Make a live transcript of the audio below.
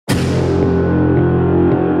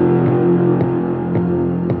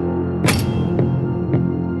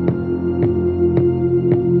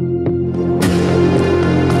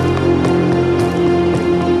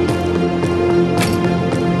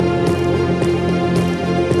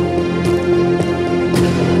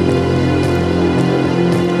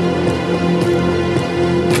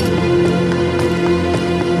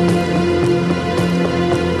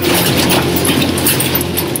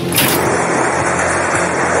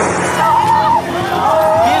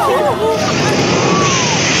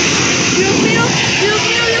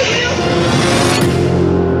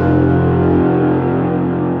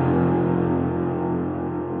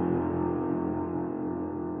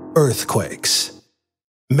Earthquakes.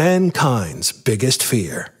 Mankind's biggest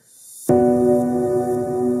fear.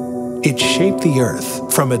 It shaped the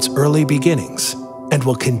Earth from its early beginnings and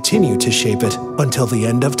will continue to shape it until the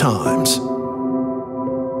end of times.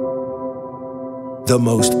 The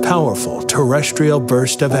most powerful terrestrial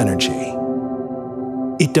burst of energy.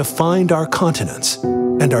 It defined our continents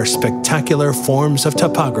and our spectacular forms of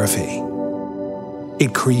topography.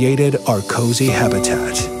 It created our cozy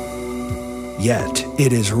habitat. Yet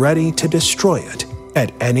it is ready to destroy it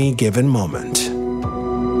at any given moment.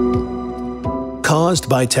 Caused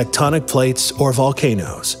by tectonic plates or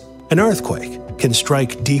volcanoes, an earthquake can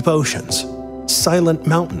strike deep oceans, silent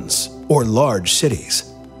mountains, or large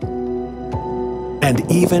cities, and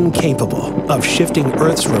even capable of shifting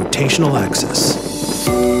Earth's rotational axis.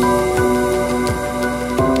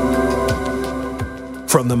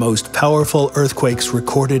 From the most powerful earthquakes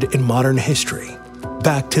recorded in modern history,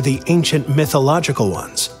 back to the ancient mythological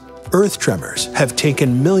ones, earth tremors have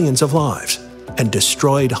taken millions of lives and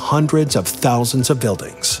destroyed hundreds of thousands of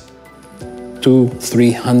buildings.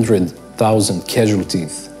 200,000-300,000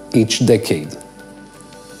 casualties each decade,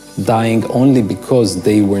 dying only because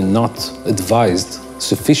they were not advised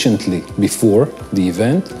sufficiently before the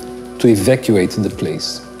event to evacuate the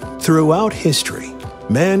place. Throughout history,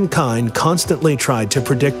 mankind constantly tried to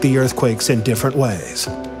predict the earthquakes in different ways,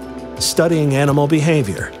 studying animal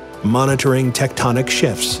behavior, monitoring tectonic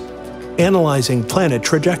shifts, analyzing planet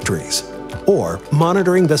trajectories, or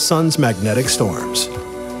monitoring the sun's magnetic storms.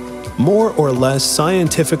 More or less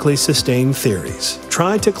scientifically sustained theories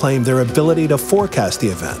try to claim their ability to forecast the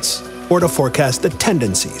events, or to forecast the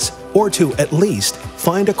tendencies, or to at least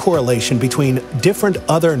find a correlation between different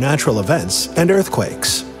other natural events and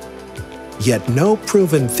earthquakes. Yet no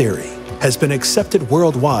proven theory has been accepted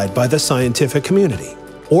worldwide by the scientific community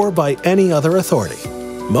or by any other authority,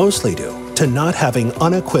 mostly due to not having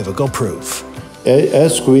unequivocal proof. An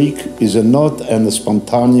earthquake is not a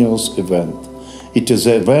spontaneous event. It is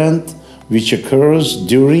an event which occurs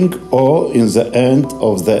during or in the end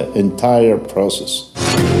of the entire process.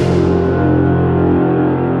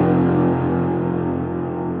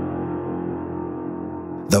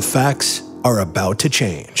 The facts are about to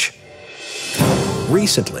change.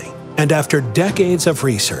 Recently, and after decades of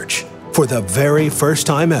research, for the very first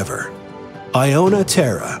time ever,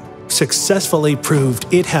 Ionoterra successfully proved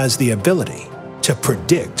it has the ability to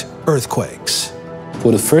predict earthquakes.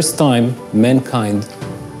 For the first time, mankind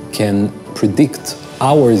can predict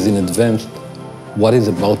hours in advance what is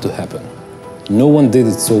about to happen. No one did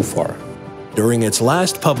it so far. During its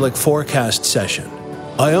last public forecast session,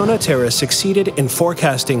 Ionoterra succeeded in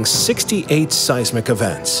forecasting 68 seismic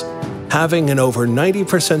events, having an over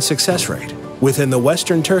 90% success rate within the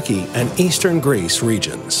Western Turkey and Eastern Greece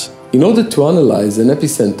regions. In order to analyze an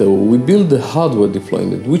epicenter, we build a hardware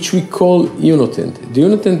deployment, which we call Ionoterra. The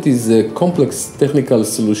Ionoterra is a complex technical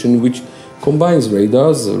solution which combines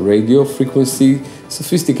radars, radio frequency,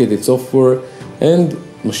 sophisticated software, and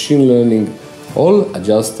machine learning, all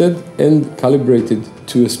adjusted and calibrated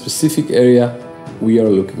to a specific area we are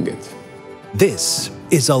looking at. This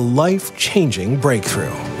is a life-changing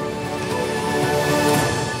breakthrough.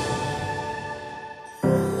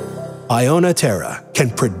 Ionoterra can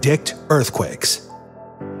predict earthquakes,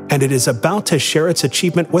 and it is about to share its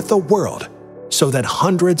achievement with the world so that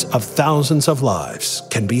hundreds of thousands of lives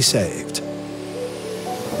can be saved.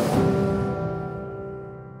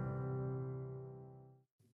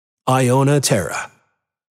 Ionoterra.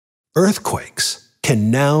 Earthquakes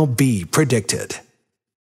can now be predicted.